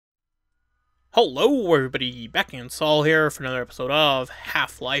Hello everybody, back in Saul here for another episode of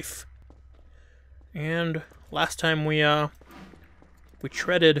Half-Life. And last time we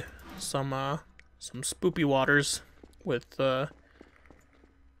treaded some spoopy waters with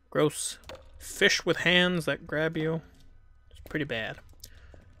gross fish with hands that grab you. It's pretty bad.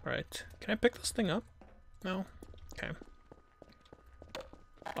 Alright, can I pick this thing up? No? Okay.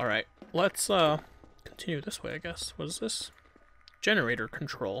 Alright, let's continue this way, I guess. What is this? Generator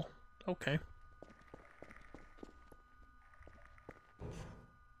control. Okay.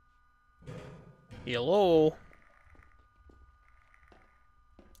 Hello.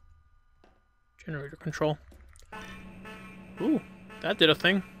 Generator control. Ooh, that did a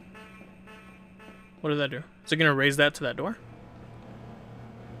thing. What did that do? Is it gonna raise that to that door?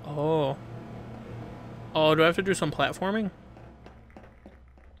 Oh. Oh, do I have to do some platforming?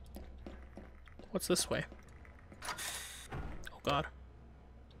 What's this way? Oh god.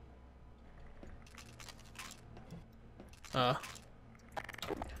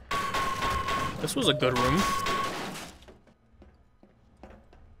 This was a good room.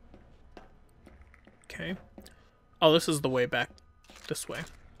 Okay. Oh, this is the way back this way.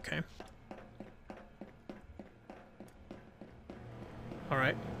 Okay.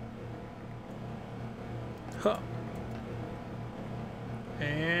 Alright. Huh.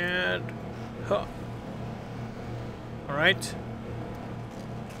 And... huh. Alright.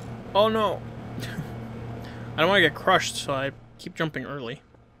 Oh no! I don't want to get crushed, so I keep jumping early.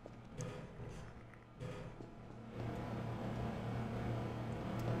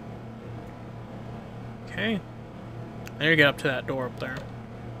 Okay. I need to get up to that door up there.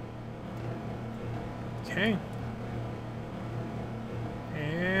 Okay.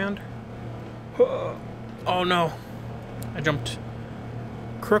 And... oh no! I jumped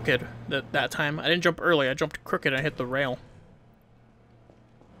crooked that time. I didn't jump early, I jumped crooked, I hit the rail.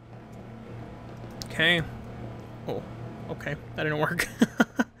 Okay. Oh, okay. That didn't work.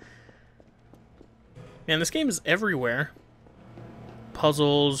 Man, this game is everywhere.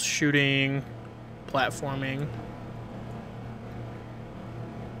 Puzzles, shooting... platforming.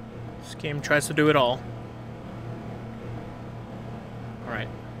 This game tries to do it all. Alright.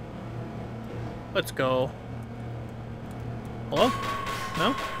 Let's go. Hello?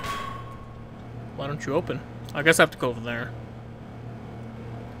 No? Why don't you open? I guess I have to go over there.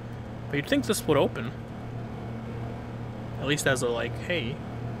 But you'd think this would open. At least as a, like, hey,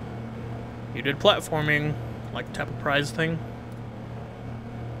 you did platforming, like, type of prize thing.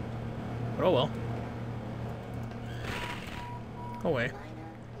 But oh well. Go away.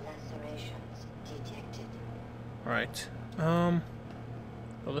 Alright. Go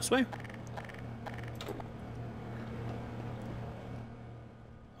this way?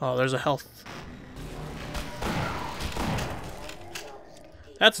 Oh, there's a health.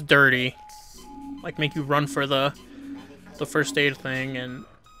 That's dirty. Like, make you run for the first aid thing and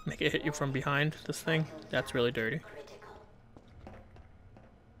make it hit you from behind, this thing. That's really dirty.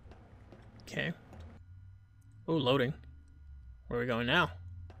 Okay. Oh, loading. Where are we going now?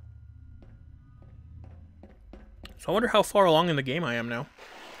 So I wonder how far along in the game I am now.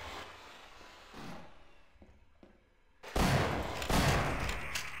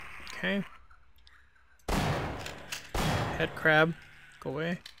 Okay. Head crab. Go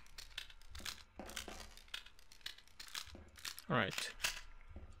away. Alright.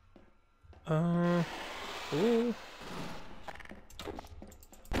 Ooh.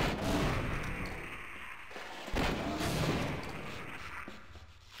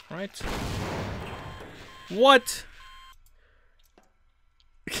 Right. What?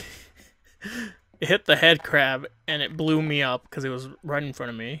 It hit the head crab and it blew me up because it was right in front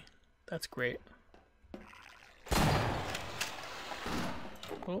of me. That's great.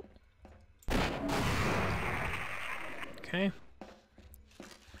 Oh. Okay.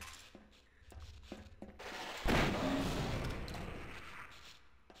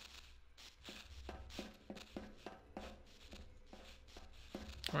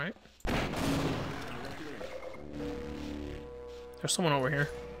 Alright. There's someone over here.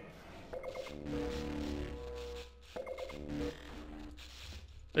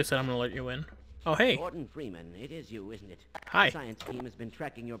 They said I'm gonna let you in. Oh, hey! Gordon Freeman, it is you, isn't it? Hi. The science team has been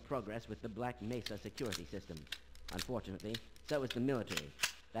tracking your progress with the Black Mesa security system. Unfortunately, so is the military.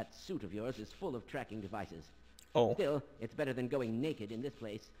 That suit of yours is full of tracking devices. Oh. Still, it's better than going naked in this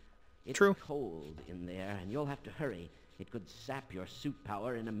place. It's True. cold in there, and you'll have to hurry. It could sap your suit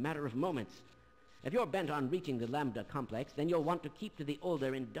power in a matter of moments. If you're bent on reaching the Lambda complex, then you'll want to keep to the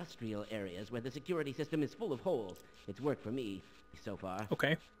older industrial areas where the security system is full of holes. It's worked for me so far.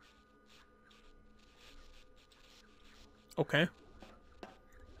 Okay. Okay.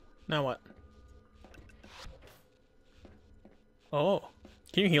 Now what? Oh.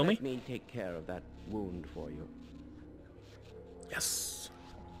 Can you heal me? Let me take care of that wound for you. Yes.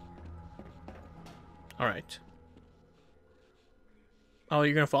 Alright. Oh,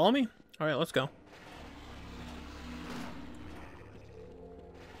 you're gonna follow me? Alright, let's go.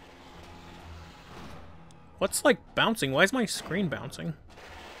 What's like bouncing? Why is my screen bouncing?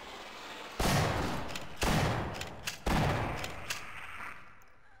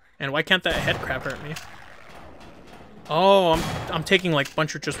 And why can't that head crab hurt me? Oh, I'm taking like a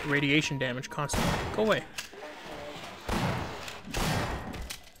bunch of just radiation damage constantly. Go away.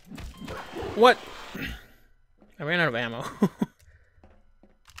 What? I ran out of ammo.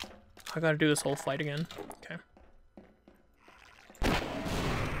 I gotta do this whole fight again. Okay.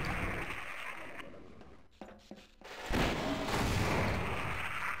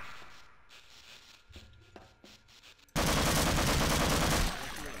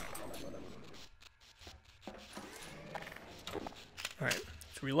 Alright,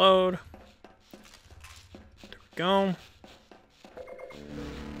 let's reload. There we go.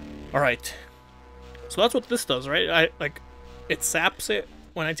 Alright. So that's what this does, right? It saps it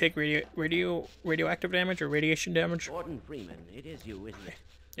when I take radioactive damage or radiation damage. Gordon Freeman, it is you, isn't it?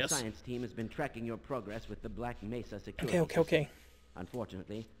 Yes. The science team has been tracking your progress with the Black Mesa security. Okay.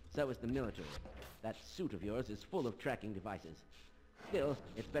 Unfortunately, so is the military. That suit of yours is full of tracking devices. Still,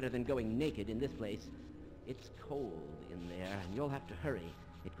 it's better than going naked in this place. It's cold in there, and you'll have to hurry.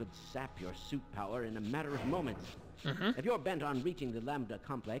 It could sap your suit power in a matter of moments. If you're bent on reaching the Lambda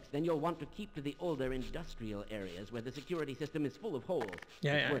complex, then you'll want to keep to the older industrial areas where the security system is full of holes.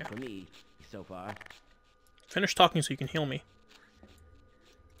 It's worked for me so far. Finish talking so you can heal me.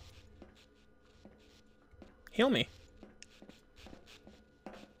 Heal me.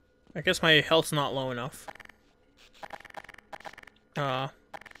 I guess my health's not low enough. Alright,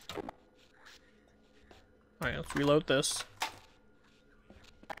 let's reload this.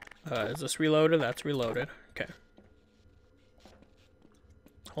 Is this reloaded? That's reloaded. Okay.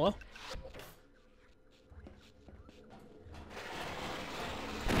 Hello?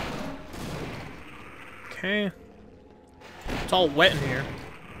 Okay. It's all wet in here.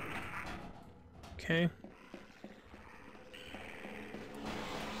 Okay.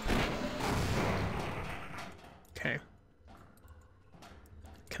 Okay.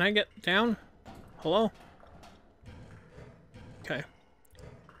 Can I get down? Hello? Okay.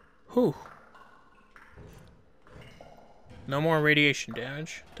 Whew. No more radiation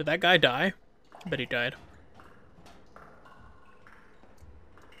damage. Did that guy die? I bet he died.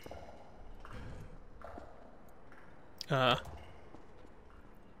 Alright,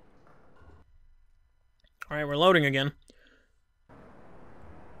 we're loading again.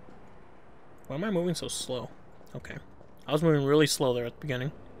 Why am I moving so slow? Okay. I was moving really slow there at the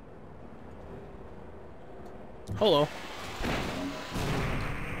beginning. Hello.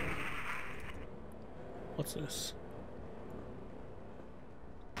 What's this?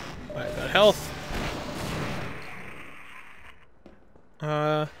 Alright, got health.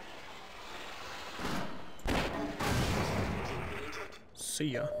 See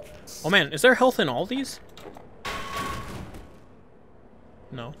ya. Oh man, is there health in all these?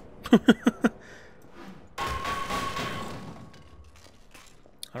 No.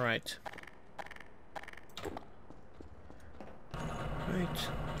 Alright. Right.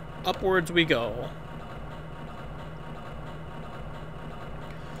 Upwards we go.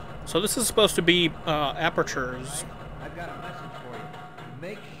 So this is supposed to be apertures. I've got a message for you.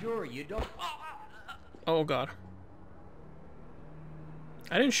 Make sure you don't... Oh god.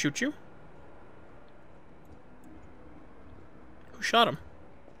 I didn't shoot you. Who shot him?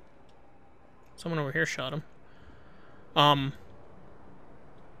 Someone over here shot him.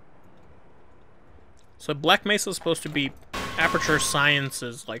 So Black Mesa is supposed to be Aperture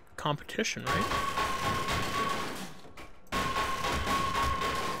Science's, like, competition, right?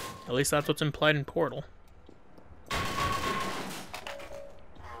 At least that's what's implied in Portal.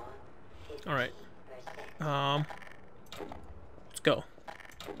 Alright. Let's go.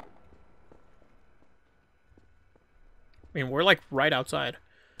 I mean, we're like right outside.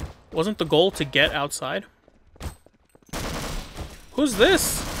 Wasn't the goal to get outside? Who's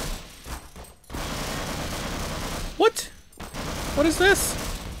this? What? What is this?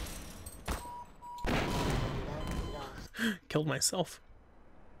 Killed myself.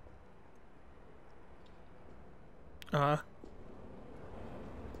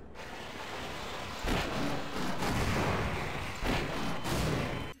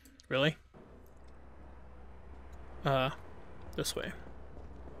 Really? This way.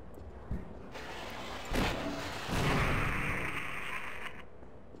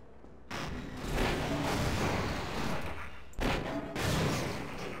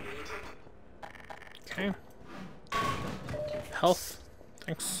 Okay. Health.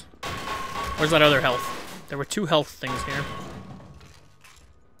 Thanks. Where's that other health? There were 2 health things here.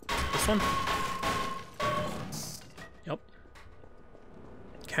 This one? Yep.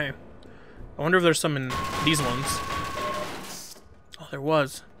 Okay. I wonder if there's some in these ones. Oh, there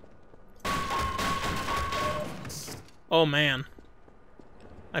was. Oh, man.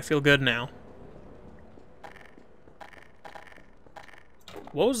 I feel good now.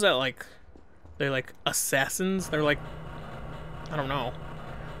 What was that like? They're like assassins? They're like... I don't know.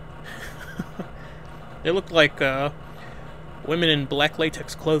 They look like women in black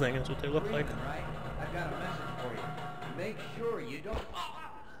latex clothing is what they look like. Freeman, right? I've got a message for you. Make sure you don't...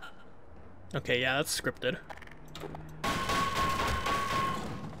 Okay, yeah, that's scripted.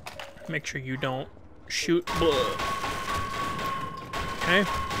 Make sure you don't shoot blood. Okay.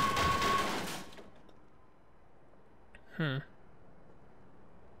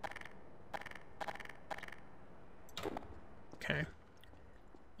 Okay.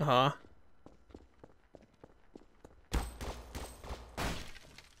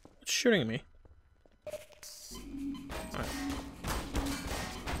 It's shooting at me. Alright.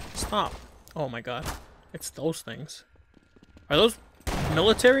 Stop. Oh my god. It's those things. Are those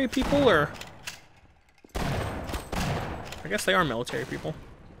military people, or... I guess they are military people.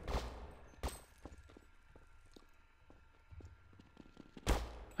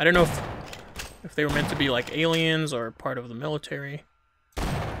 I don't know if they were meant to be like aliens or part of the military.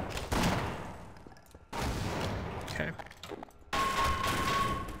 Okay.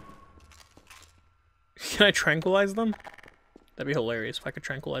 Can I tranquilize them? That'd be hilarious if I could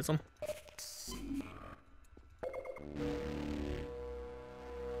tranquilize them.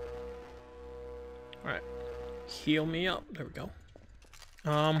 Alright. Heal me up. There we go.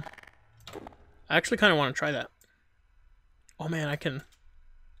 I actually kind of want to try that. Oh man, I can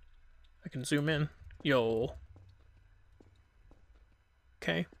zoom in. Yo.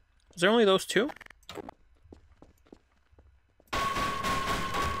 Okay. Is there only those 2?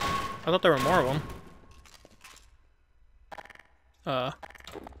 I thought there were more of them.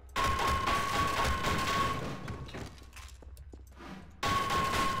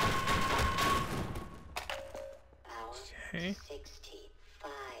 Okay.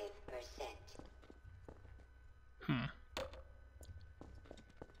 65%.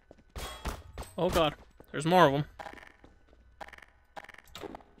 Oh god, there's more of them.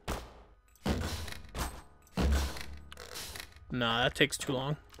 Nah, that takes too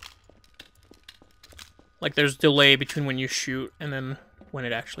long. Like there's delay between when you shoot and then when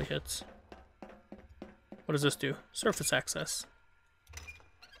it actually hits. What does this do? Surface access.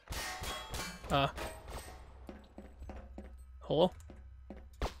 Hello?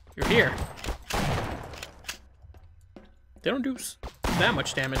 You're here. They don't do that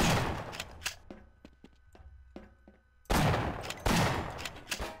much damage.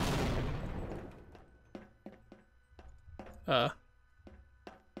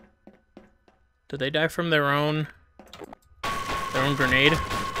 Did they die from their own grenade?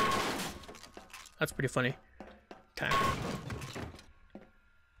 That's pretty funny. Okay.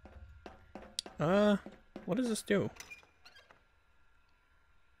 What does this do?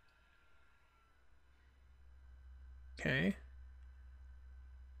 Okay.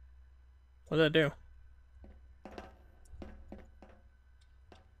 What did that do?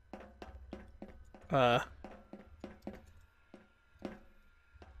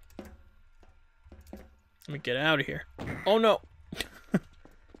 Let me get out of here. Oh no.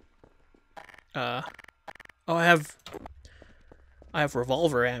 Oh, I have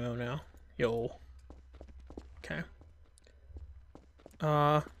revolver ammo now. Yo. Okay.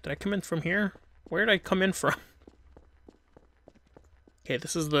 Did I come in from here? Where did I come in from? Okay,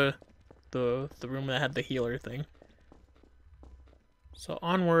 this is the room that had the healer thing. So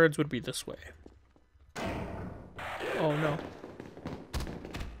onwards would be this way. Oh no.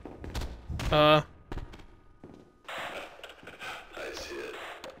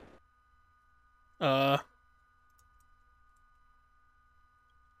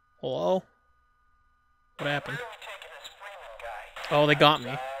 Hello? What happened? Oh, they got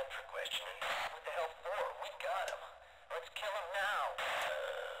me.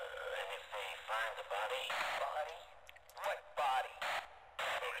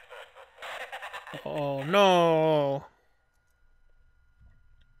 Oh no.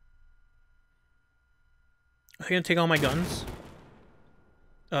 Are they gonna take all my guns?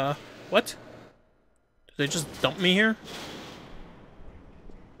 What? Did they just dump me here?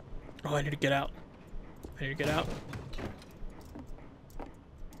 Oh, I need to get out. I need to get out.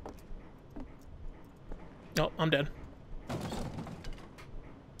 Oh, I'm dead.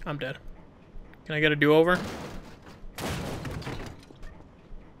 I'm dead. Can I get a do-over?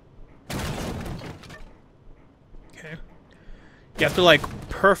 Okay. You have to, like,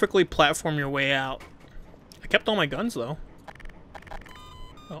 perfectly platform your way out. I kept all my guns, though.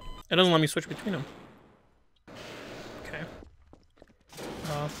 Oh, it doesn't let me switch between them. Okay.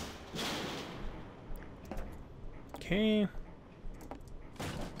 Okay.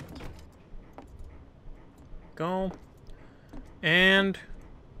 Go. And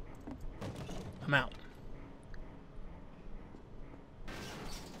I'm out.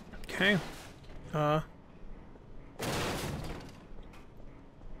 Okay.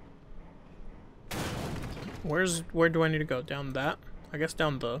 Where do I need to go? Down that? I guess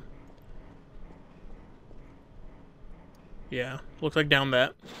down the... Yeah, looks like down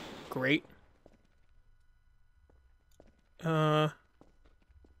that. Great. Okay.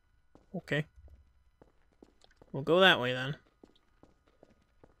 We'll go that way then.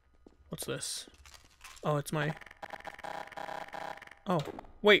 What's this? Oh, it's my... Oh,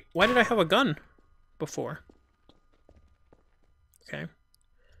 wait, why did I have a gun before? Okay.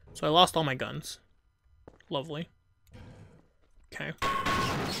 So I lost all my guns. Lovely. Okay.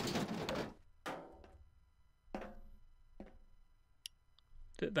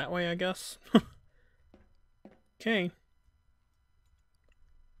 That way, I guess. Okay.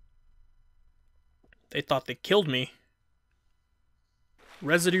 They thought they killed me.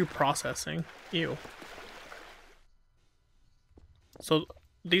 Residue processing. Ew. So,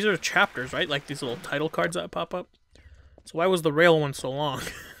 these are chapters, right? Like these little title cards that pop up. So why was the rail one so long?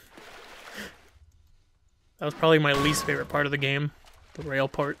 That was probably my least favorite part of the game. The rail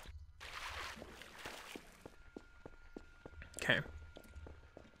part. Okay.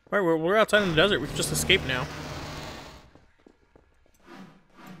 Alright, we're outside in the desert. We can just escape now.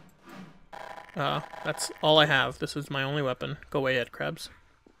 That's all I have. This is my only weapon. Go away, head crabs.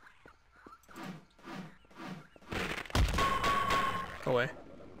 Go away.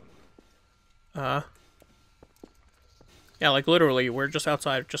 Yeah, like literally, we're just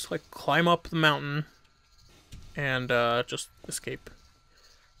outside. Just like climb up the mountain and just escape.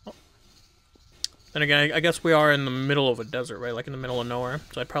 Oh. Then again, I guess we are in the middle of a desert, right? Like in the middle of nowhere.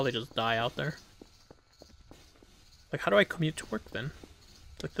 So I'd probably just die out there. Like, how do I commute to work then?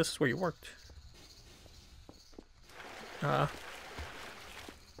 Like, this is where you worked.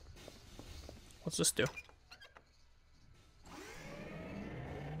 What's this do?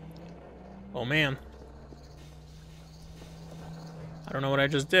 Oh man. I don't know what I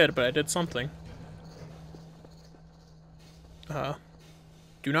just did, but I did something.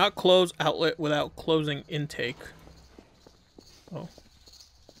 Do not close outlet without closing intake. Oh.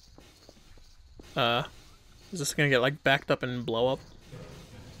 Is this gonna get like backed up and blow up?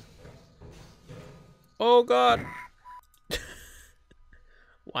 Oh god!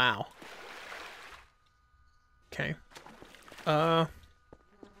 Wow. Okay. Let's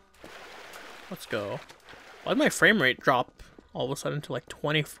go. Why did my frame rate drop all of a sudden to like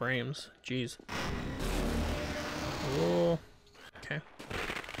 20 frames? Jeez. Oh. Okay.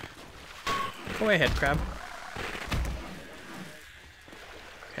 Go ahead, crab.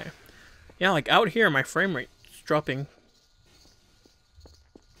 Okay. Yeah, like out here, my frame rate's dropping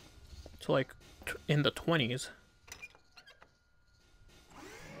to like in the 20s.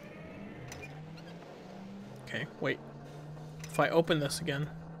 Okay, wait. If I open this again...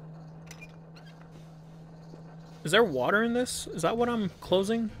 Is there water in this? Is that what I'm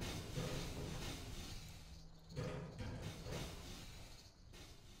closing?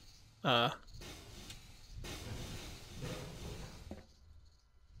 I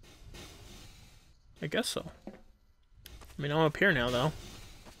guess so. I mean, I'm up here now, though.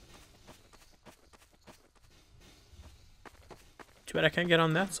 Too bad I can't get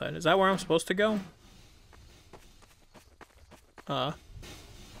on that side. Is that where I'm supposed to go? Ow.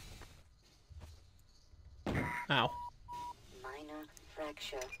 Minor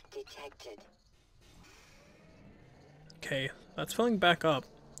fracture detected. Okay, that's filling back up.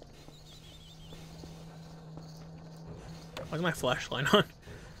 Why's my flashlight on?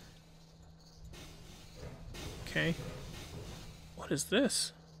 Okay. What is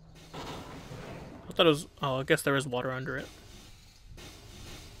this? I thought it was... Oh, I guess there is water under it.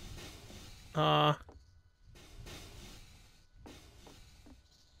 Can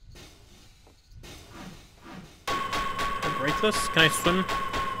I break this? Can I swim?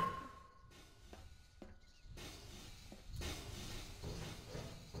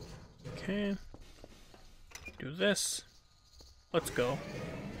 Okay. Do this. Let's go.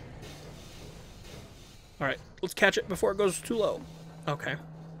 Alright, let's catch it before it goes too low. Okay.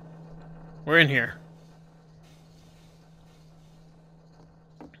 We're in here.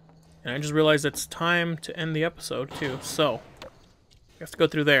 And I just realized it's time to end the episode, too. So, we have to go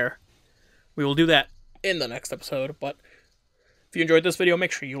through there. We will do that in the next episode, but if you enjoyed this video,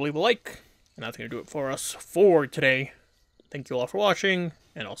 make sure you leave a like. And that's going to do it for us for today. Thank you all for watching,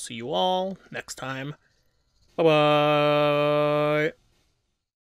 and I'll see you all next time. Bye-bye!